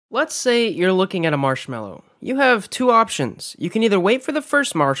Let's say you're looking at a marshmallow. You have two options. You can either wait for the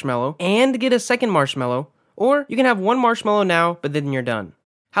first marshmallow and get a second marshmallow, or you can have one marshmallow now, but then you're done.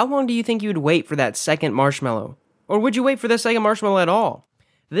 How long do you think you'd wait for that second marshmallow? Or would you wait for the second marshmallow at all?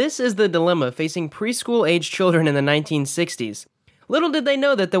 This is the dilemma facing preschool-aged children in the 1960s. Little did they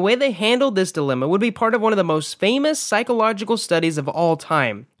know that the way they handled this dilemma would be part of one of the most famous psychological studies of all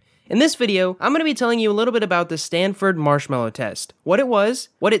time. In this video, I'm going to be telling you a little bit about the Stanford Marshmallow test, what it was,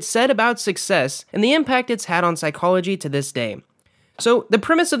 what it said about success, and the impact it's had on psychology to this day. So, the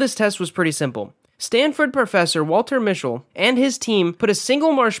premise of this test was pretty simple. Stanford professor Walter Mischel and his team put a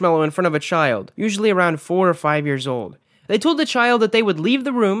single marshmallow in front of a child, usually around 4 or 5 years old. They told the child that they would leave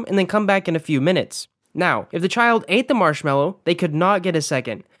the room and then come back in a few minutes. Now, if the child ate the marshmallow, they could not get a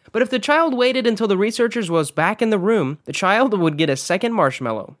second. But if the child waited until the researchers was back in the room, the child would get a second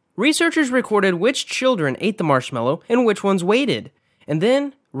marshmallow. Researchers recorded which children ate the marshmallow and which ones waited. And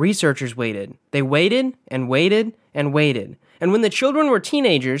then, researchers waited. They waited and waited and waited. And when the children were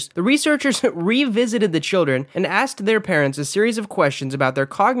teenagers, the researchers revisited the children and asked their parents a series of questions about their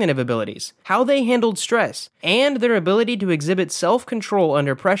cognitive abilities, how they handled stress, and their ability to exhibit self-control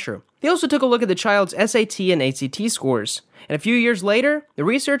under pressure. They also took a look at the child's SAT and ACT scores. And a few years later, the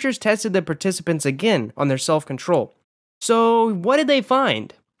researchers tested the participants again on their self-control. So, what did they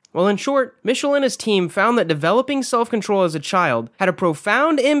find? Well, in short, Mischel and his team found that developing self-control as a child had a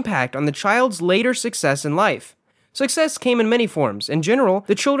profound impact on the child's later success in life. Success came in many forms. In general,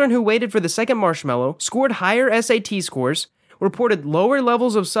 the children who waited for the second marshmallow scored higher SAT scores, reported lower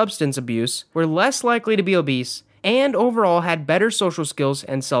levels of substance abuse, were less likely to be obese, and overall had better social skills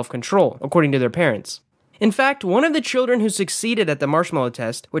and self-control, according to their parents. In fact, one of the children who succeeded at the marshmallow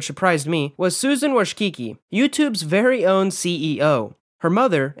test, which surprised me, was Susan Wojcicki, YouTube's very own CEO. Her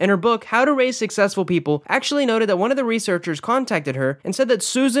mother, in her book, How to Raise Successful People, actually noted that one of the researchers contacted her and said that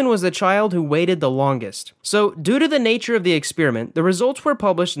Susan was the child who waited the longest. So, due to the nature of the experiment, the results were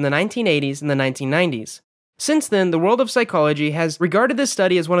published in the 1980s and the 1990s. Since then, the world of psychology has regarded this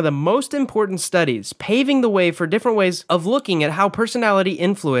study as one of the most important studies, paving the way for different ways of looking at how personality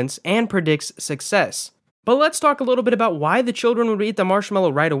influence and predicts success. But let's talk a little bit about why the children would eat the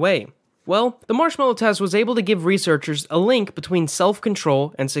marshmallow right away. Well, the marshmallow test was able to give researchers a link between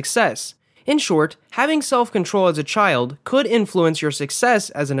self-control and success. In short, having self-control as a child could influence your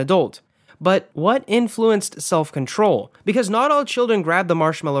success as an adult. But what influenced self-control? Because not all children grab the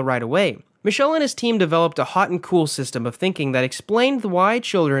marshmallow right away. Mischel and his team developed a hot and cool system of thinking that explained why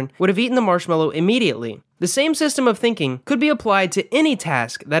children would have eaten the marshmallow immediately. The same system of thinking could be applied to any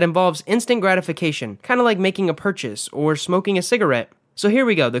task that involves instant gratification, kind of like making a purchase or smoking a cigarette. So here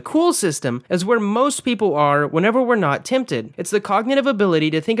we go. The cool system is where most people are whenever we're not tempted. It's the cognitive ability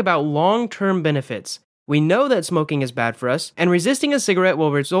to think about long-term benefits. We know that smoking is bad for us, and resisting a cigarette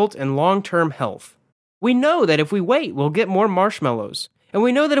will result in long-term health. We know that if we wait, we'll get more marshmallows. And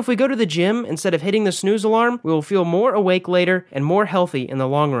we know that if we go to the gym, instead of hitting the snooze alarm, we will feel more awake later and more healthy in the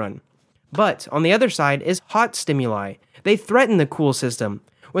long run. But on the other side is hot stimuli. They threaten the cool system.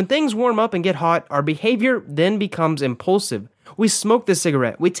 When things warm up and get hot, our behavior then becomes impulsive. We smoke the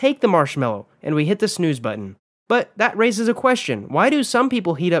cigarette, we take the marshmallow, and we hit the snooze button. But that raises a question. Why do some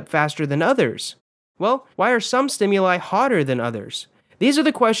people heat up faster than others? Well, why are some stimuli hotter than others? These are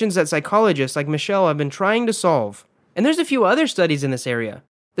the questions that psychologists like Mischel have been trying to solve. And there's a few other studies in this area.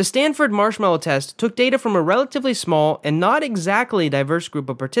 The Stanford Marshmallow test took data from a relatively small and not exactly diverse group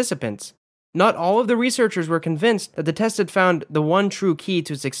of participants. Not all of the researchers were convinced that the test had found the one true key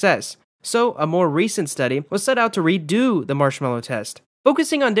to success. So, a more recent study was set out to redo the marshmallow test,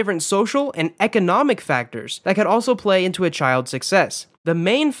 focusing on different social and economic factors that could also play into a child's success. The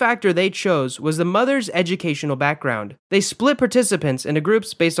main factor they chose was the mother's educational background. They split participants into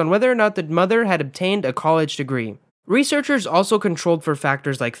groups based on whether or not the mother had obtained a college degree. Researchers also controlled for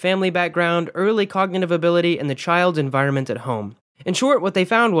factors like family background, early cognitive ability, and the child's environment at home. In short, what they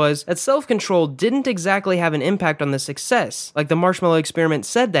found was that self-control didn't exactly have an impact on the success, like the marshmallow experiment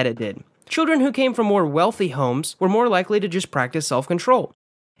said that it did. Children who came from more wealthy homes were more likely to just practice self-control.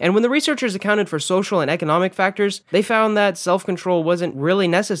 And when the researchers accounted for social and economic factors, they found that self-control wasn't really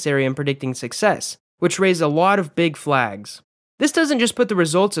necessary in predicting success, which raised a lot of big flags. This doesn't just put the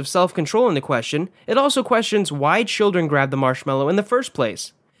results of self-control into question, it also questions why children grab the marshmallow in the first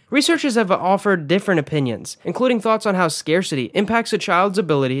place. Researchers have offered different opinions, including thoughts on how scarcity impacts a child's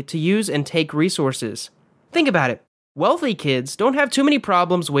ability to use and take resources. Think about it. Wealthy kids don't have too many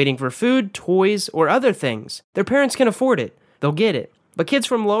problems waiting for food, toys, or other things. Their parents can afford it. They'll get it. But kids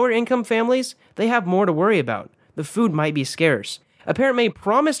from lower income families, they have more to worry about. The food might be scarce. A parent may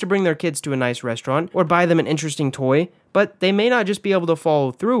promise to bring their kids to a nice restaurant or buy them an interesting toy, but they may not just be able to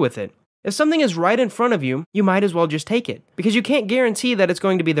follow through with it. If something is right in front of you, you might as well just take it, because you can't guarantee that it's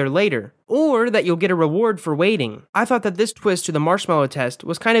going to be there later, or that you'll get a reward for waiting. I thought that this twist to the marshmallow test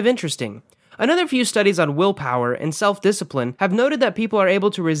was kind of interesting. Another few studies on willpower and self-discipline have noted that people are able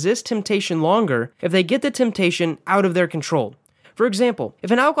to resist temptation longer if they get the temptation out of their control. For example,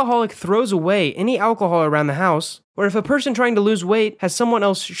 if an alcoholic throws away any alcohol around the house, or if a person trying to lose weight has someone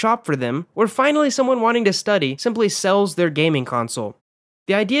else shop for them, or finally someone wanting to study simply sells their gaming console.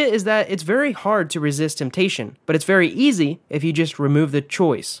 The idea is that it's very hard to resist temptation, but it's very easy if you just remove the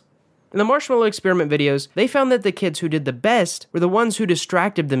choice. In the marshmallow experiment videos, they found that the kids who did the best were the ones who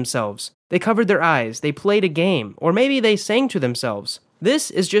distracted themselves. They covered their eyes, they played a game, or maybe they sang to themselves.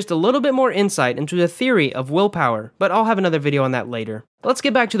 This is just a little bit more insight into the theory of willpower, but I'll have another video on that later. Let's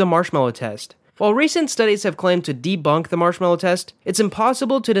get back to the marshmallow test. While recent studies have claimed to debunk the marshmallow test, it's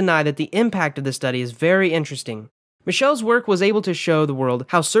impossible to deny that the impact of the study is very interesting. Michelle's work was able to show the world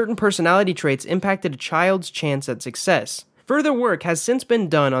how certain personality traits impacted a child's chance at success. Further work has since been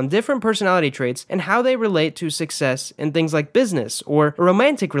done on different personality traits and how they relate to success in things like business or a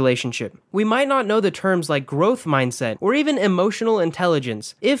romantic relationship. We might not know the terms like growth mindset or even emotional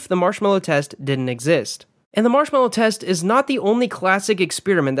intelligence if the marshmallow test didn't exist. And the marshmallow test is not the only classic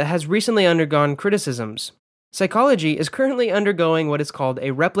experiment that has recently undergone criticisms. Psychology is currently undergoing what is called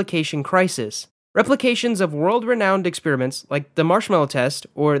a replication crisis. Replications of world-renowned experiments like the marshmallow test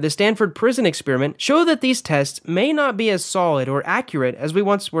or the Stanford prison experiment show that these tests may not be as solid or accurate as we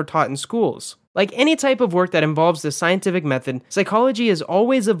once were taught in schools. Like any type of work that involves the scientific method, psychology is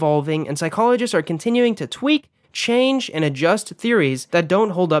always evolving and psychologists are continuing to tweak, change, and adjust theories that don't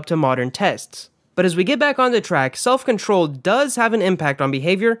hold up to modern tests. But as we get back on the track, self-control does have an impact on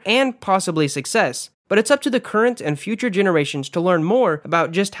behavior and possibly success. But it's up to the current and future generations to learn more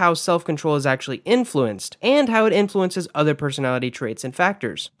about just how self-control is actually influenced, and how it influences other personality traits and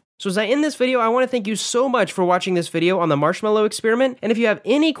factors. So as I end this video, I want to thank you so much for watching this video on the marshmallow experiment, and if you have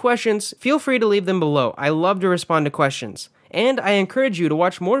any questions, feel free to leave them below. I love to respond to questions. And I encourage you to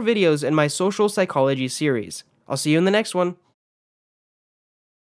watch more videos in my social psychology series. I'll see you in the next one.